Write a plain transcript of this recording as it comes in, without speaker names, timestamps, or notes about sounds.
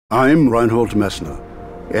I'm Reinhold Messner,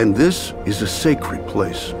 and this is a sacred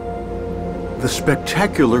place. The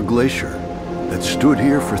spectacular glacier that stood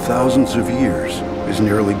here for thousands of years is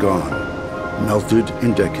nearly gone, melted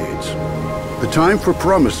in decades. The time for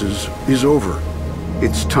promises is over.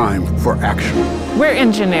 It's time for action. We're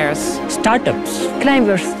engineers, startups,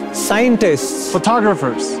 climbers, scientists,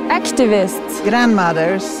 photographers, activists,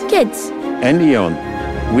 grandmothers, kids. And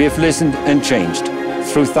E.ON, we have listened and changed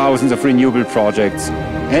through thousands of renewable projects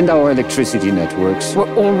and our electricity networks. We're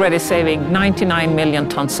already saving 99 million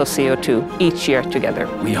tons of CO2 each year together.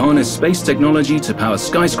 We harness space technology to power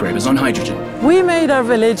skyscrapers on hydrogen. We made our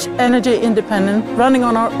village energy independent, running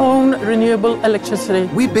on our own renewable electricity.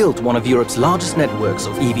 We built one of Europe's largest networks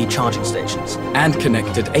of EV charging stations and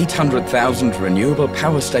connected 800,000 renewable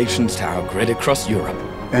power stations to our grid across Europe.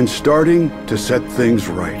 And starting to set things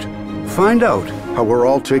right. Find out how we're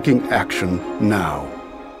all taking action now.